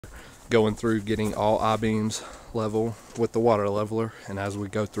going through getting all I-beams level with the water leveler, and as we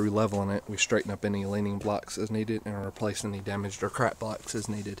go through leveling it, we straighten up any leaning blocks as needed and replace any damaged or cracked blocks as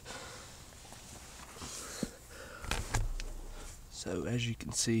needed. So as you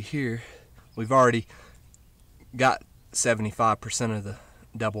can see here, we've already got 75% of the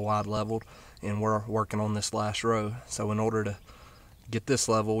double wide leveled, and we're working on this last row. So in order to get this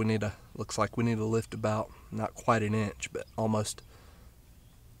level, looks like we need to lift about, not quite an inch, but almost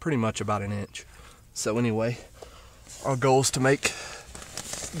pretty much about an inch. So anyway, our goal is to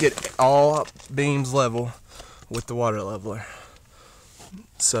get all beams level with the water leveler.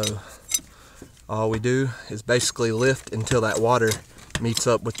 So all we do is basically lift until that water meets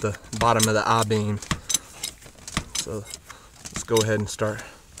up with the bottom of the I-beam. So let's go ahead and start.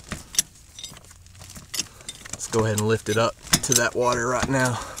 Let's go ahead and lift it up to that water right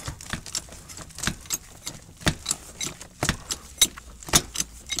now.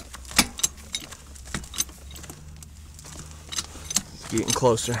 It's getting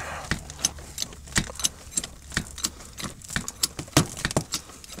closer.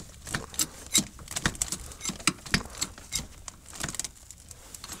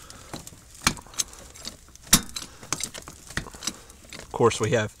 Of course,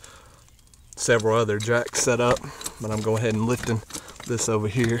 we have several other jacks set up, but I'm going ahead and lifting this over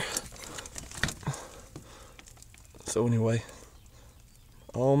here. So anyway,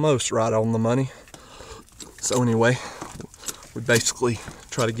 almost right on the money. So anyway, we basically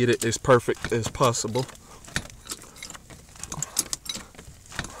try to get it as perfect as possible.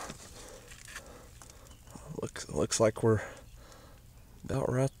 Looks like we're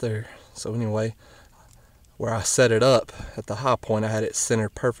about right there. So anyway, where I set it up at the high point, I had it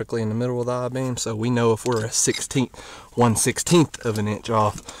centered perfectly in the middle of the I-beam, so we know if we're 1/16 of an inch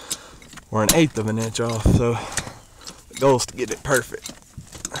off or 1/8 of an inch off. So the goal is to get it perfect.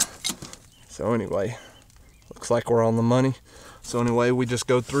 So anyway, looks like we're on the money. So anyway, we just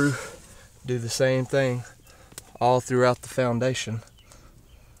go through, do the same thing all throughout the foundation,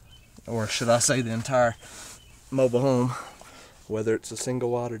 or should I say the entire mobile home, whether it's a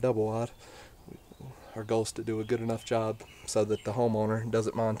single wide or double wide. Our goal is to do a good enough job so that the homeowner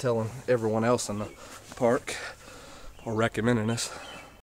doesn't mind telling everyone else in the park or recommending us.